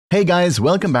Hey guys,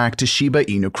 welcome back to Shiba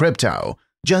Inu Crypto.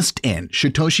 Just in,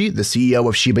 Shytoshi, the CEO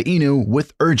of Shiba Inu,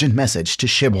 with urgent message to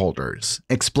SHIB holders.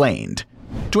 Explained.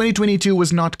 2022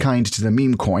 was not kind to the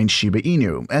meme coin Shiba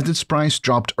Inu, as its price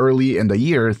dropped early in the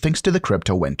year thanks to the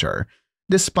crypto winter.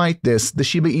 Despite this, the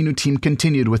Shiba Inu team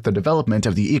continued with the development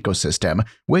of the ecosystem,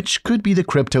 which could be the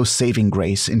crypto's saving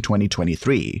grace in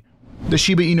 2023. The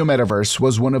Shiba Inu metaverse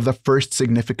was one of the first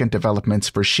significant developments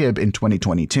for SHIB in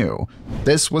 2022.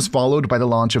 This was followed by the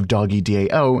launch of Doggy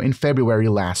DAO in February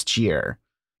last year.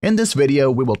 In this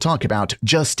video, we will talk about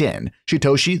Just In,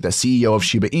 Shytoshi, the CEO of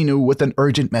Shiba Inu, with an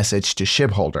urgent message to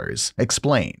SHIB holders.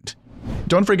 Explained.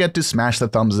 Don't forget to smash the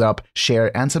thumbs up, share,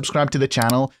 and subscribe to the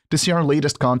channel to see our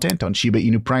latest content on Shiba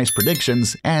Inu price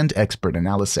predictions and expert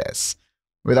analysis.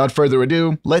 Without further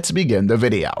ado, let's begin the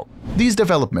video. These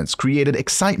developments created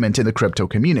excitement in the crypto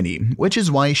community, which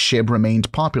is why SHIB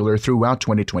remained popular throughout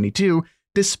 2022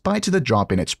 despite the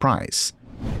drop in its price.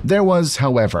 There was,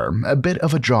 however, a bit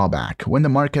of a drawback when the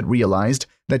market realized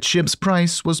that SHIB's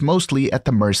price was mostly at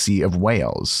the mercy of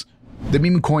whales. The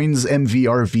meme coin's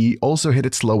MVRV also hit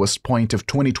its lowest point of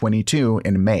 2022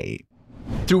 in May.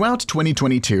 Throughout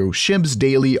 2022, SHIB's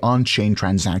daily on-chain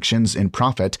transactions in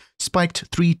profit spiked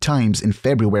 3 times in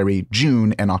February,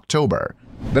 June, and October.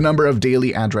 The number of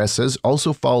daily addresses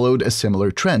also followed a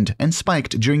similar trend and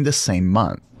spiked during the same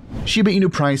month. Shiba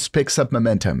Inu price picks up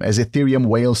momentum as Ethereum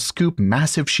whales scoop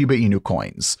massive Shiba Inu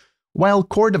coins. While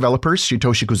core developers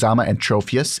Shytoshi Kusama and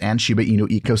Trophius and Shiba Inu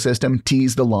ecosystem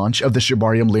tease the launch of the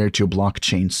Shibarium Layer 2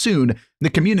 blockchain soon, the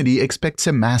community expects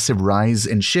a massive rise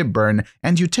in SHIB burn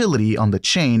and utility on the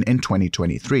chain in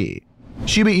 2023.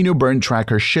 Shiba Inu burn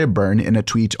tracker SHIB burn, in a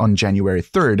tweet on January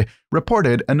 3rd,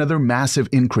 reported another massive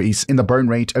increase in the burn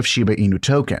rate of Shiba Inu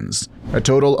tokens. A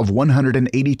total of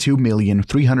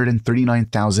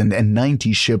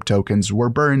 182,339,090 SHIB tokens were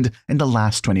burned in the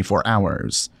last 24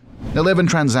 hours. 11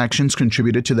 transactions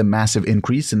contributed to the massive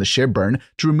increase in the SHIB burn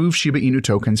to remove Shiba Inu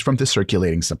tokens from the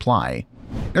circulating supply.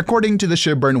 According to the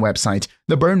SHIB burn website,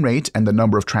 the burn rate and the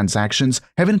number of transactions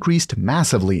have increased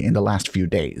massively in the last few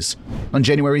days. On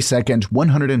January 2nd,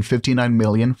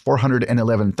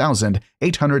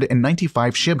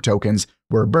 159,411,895 SHIB tokens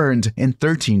were burned in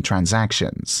 13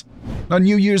 transactions. On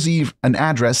New Year's Eve, an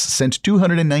address sent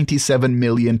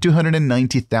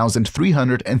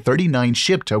 297,290,339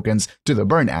 SHIB tokens to the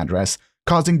burn address,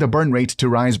 causing the burn rate to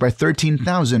rise by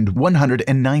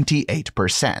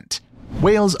 13,198%.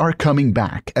 Whales are coming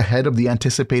back ahead of the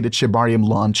anticipated Shibarium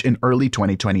launch in early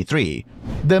 2023.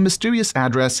 The mysterious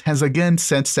address has again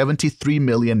sent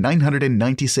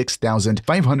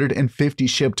 73,996,550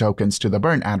 SHIB tokens to the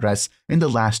burn address in the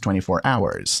last 24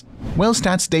 hours.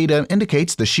 WhaleStats data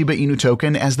indicates the Shiba Inu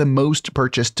token as the most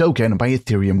purchased token by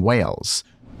Ethereum whales.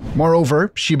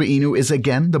 Moreover, Shiba Inu is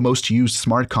again the most used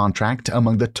smart contract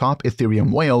among the top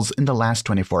Ethereum whales in the last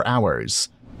 24 hours.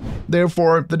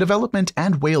 Therefore, the development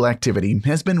and whale activity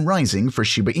has been rising for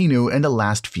Shiba Inu in the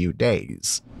last few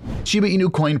days. Shiba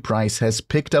Inu coin price has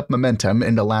picked up momentum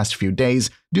in the last few days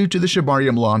due to the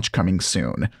Shibarium launch coming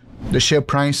soon. The SHIB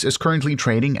price is currently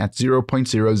trading at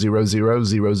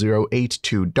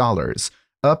 $0.0000082,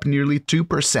 up nearly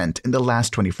 2% in the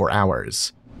last 24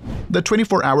 hours. The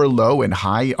 24-hour low and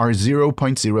high are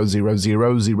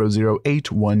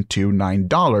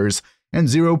 $0.000008129 and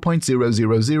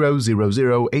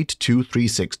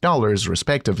 $0.000008236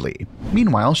 respectively.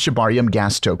 Meanwhile, Shibarium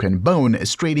gas token BONE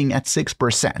is trading at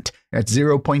 6% at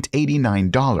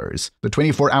 $0.89. The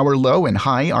 24-hour low and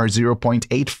high are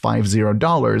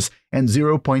 $0.850 and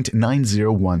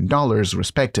 $0.901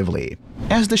 respectively.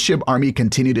 As the SHIB army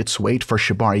continued its wait for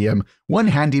Shibarium, one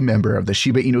handy member of the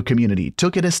Shiba Inu community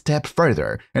took it a step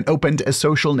further and opened a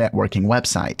social networking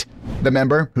website. The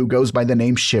member, who goes by the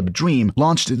name SHIB Dream,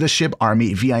 launched the SHIB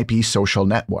Army VIP social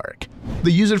network.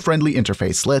 The user-friendly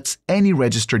interface lets any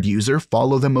registered user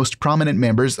follow the most prominent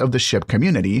members of the SHIB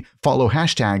community, follow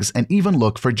hashtags, and even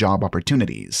look for job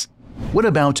opportunities. What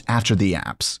about after the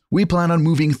apps? We plan on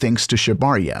moving things to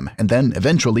Shibarium and then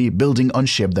eventually building on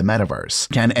SHIB the metaverse.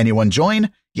 Can anyone join?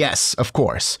 Yes, of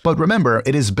course. But remember,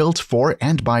 it is built for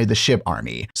and by the SHIB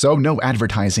army, so no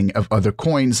advertising of other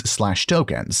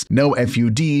coins/tokens, no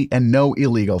FUD, and no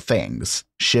illegal things.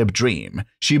 SHIB Dream,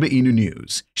 Shiba Inu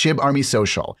News, SHIB Army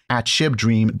Social, at SHIB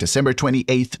Dream, December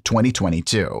 28,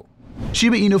 2022.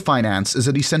 Shiba Inu Finance is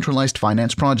a decentralized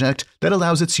finance project that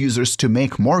allows its users to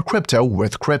make more crypto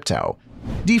with crypto.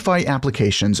 DeFi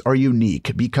applications are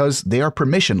unique because they are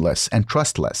permissionless and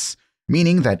trustless,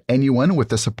 meaning that anyone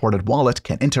with a supported wallet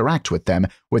can interact with them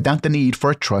without the need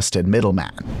for a trusted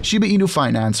middleman. Shiba Inu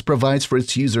Finance provides for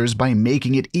its users by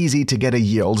making it easy to get a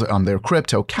yield on their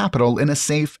crypto capital in a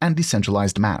safe and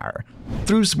decentralized manner.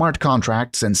 Through smart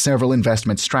contracts and several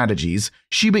investment strategies,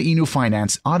 Shiba Inu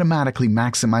Finance automatically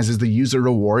maximizes the user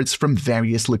rewards from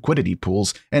various liquidity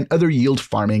pools and other yield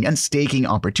farming and staking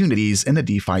opportunities in the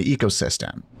DeFi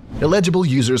ecosystem. Eligible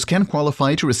users can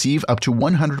qualify to receive up to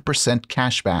 100%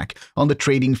 cashback on the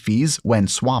trading fees when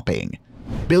swapping.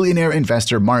 Billionaire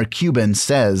investor Mark Cuban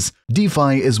says,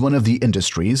 DeFi is one of the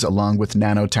industries, along with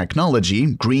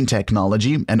nanotechnology, green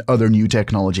technology, and other new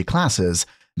technology classes,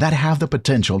 that have the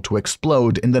potential to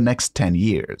explode in the next 10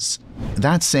 years.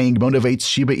 That saying motivates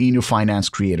Shiba Inu Finance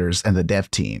creators and the dev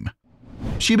team.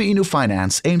 Shiba Inu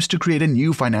Finance aims to create a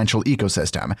new financial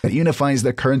ecosystem that unifies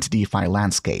the current DeFi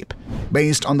landscape.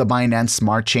 Based on the Binance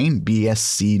Smart Chain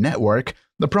BSC network,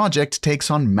 the project takes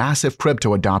on massive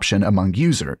crypto adoption among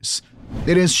users.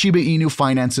 It is Shiba Inu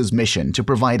Finance's mission to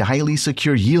provide highly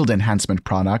secure yield enhancement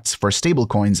products for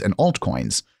stablecoins and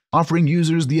altcoins, offering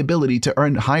users the ability to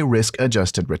earn high-risk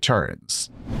adjusted returns.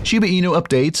 Shiba Inu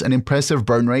updates an impressive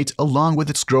burn rate along with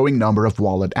its growing number of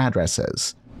wallet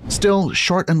addresses. Still,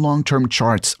 short and long-term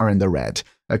charts are in the red,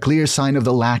 a clear sign of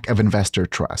the lack of investor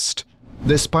trust.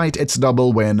 Despite its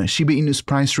double win, Shiba Inu's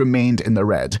price remained in the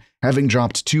red, having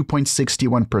dropped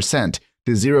 2.61%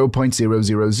 to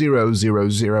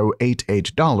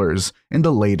 $0.000088 in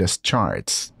the latest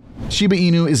charts. Shiba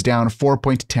Inu is down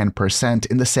 4.10%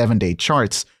 in the 7-day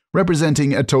charts,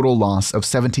 representing a total loss of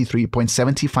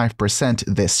 73.75%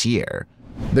 this year.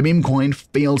 The meme coin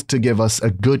failed to give us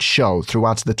a good show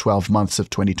throughout the 12 months of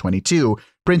 2022,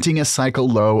 printing a cycle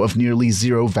low of nearly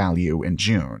zero value in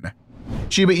June.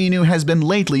 Shiba Inu has been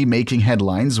lately making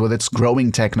headlines with its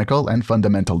growing technical and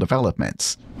fundamental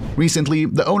developments. Recently,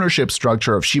 the ownership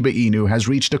structure of Shiba Inu has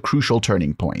reached a crucial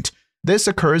turning point. This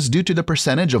occurs due to the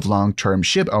percentage of long-term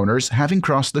SHIB owners having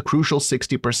crossed the crucial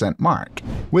 60% mark,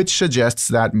 which suggests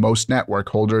that most network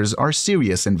holders are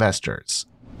serious investors.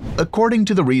 According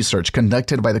to the research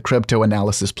conducted by the crypto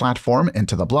analysis platform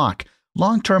Into the Block,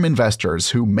 long-term investors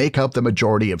who make up the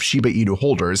majority of Shiba Inu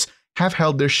holders have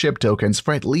held their SHIB tokens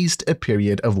for at least a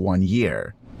period of 1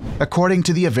 year. According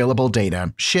to the available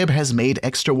data, SHIB has made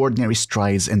extraordinary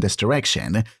strides in this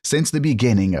direction since the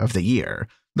beginning of the year.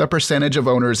 The percentage of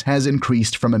owners has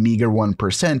increased from a meager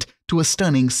 1% to a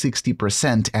stunning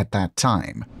 60% at that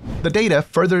time. The data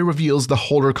further reveals the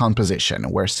holder composition,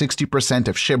 where 60%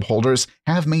 of SHIB holders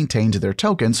have maintained their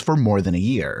tokens for more than a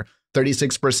year,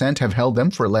 36% have held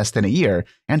them for less than a year,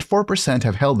 and 4%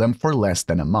 have held them for less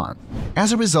than a month.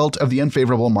 As a result of the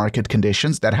unfavorable market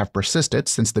conditions that have persisted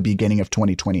since the beginning of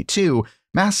 2022,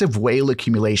 massive whale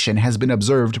accumulation has been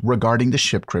observed regarding the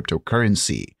SHIB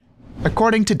cryptocurrency.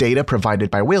 According to data provided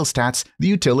by WhaleStats, the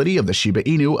utility of the Shiba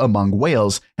Inu among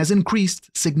whales has increased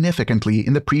significantly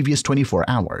in the previous 24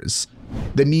 hours.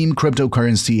 The meme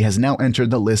cryptocurrency has now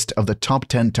entered the list of the top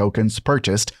 10 tokens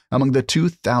purchased among the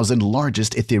 2,000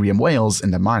 largest Ethereum whales in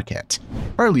the market.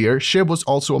 Earlier, SHIB was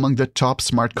also among the top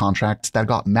smart contracts that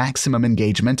got maximum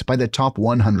engagement by the top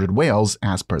 100 whales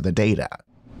as per the data.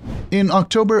 In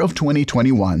October of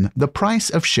 2021, the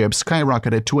price of SHIB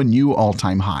skyrocketed to a new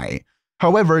all-time high.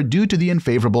 However, due to the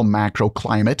unfavorable macro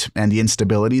climate and the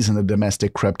instabilities in the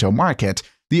domestic crypto market,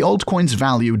 the altcoin's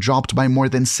value dropped by more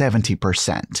than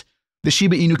 70%. The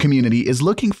Shiba Inu community is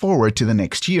looking forward to the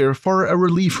next year for a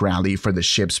relief rally for the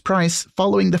SHIB's price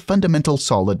following the fundamental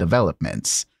solid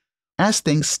developments. As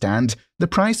things stand, the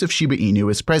price of Shiba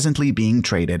Inu is presently being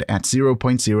traded at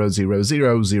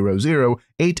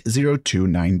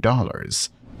 $0.0000829.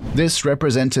 This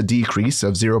represents a decrease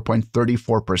of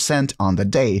 0.34% on the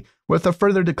day, with a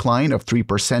further decline of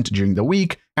 3% during the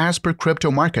week as per crypto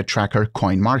market tracker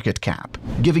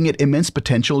CoinMarketCap, giving it immense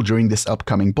potential during this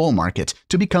upcoming bull market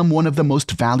to become one of the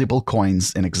most valuable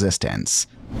coins in existence.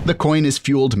 The coin is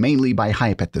fueled mainly by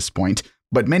hype at this point,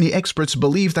 but many experts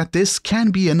believe that this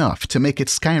can be enough to make it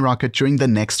skyrocket during the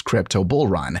next crypto bull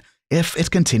run, if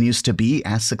it continues to be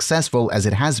as successful as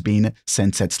it has been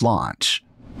since its launch.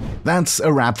 That's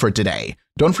a wrap for today.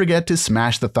 Don't forget to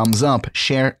smash the thumbs up,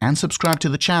 share, and subscribe to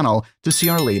the channel to see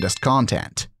our latest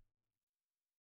content.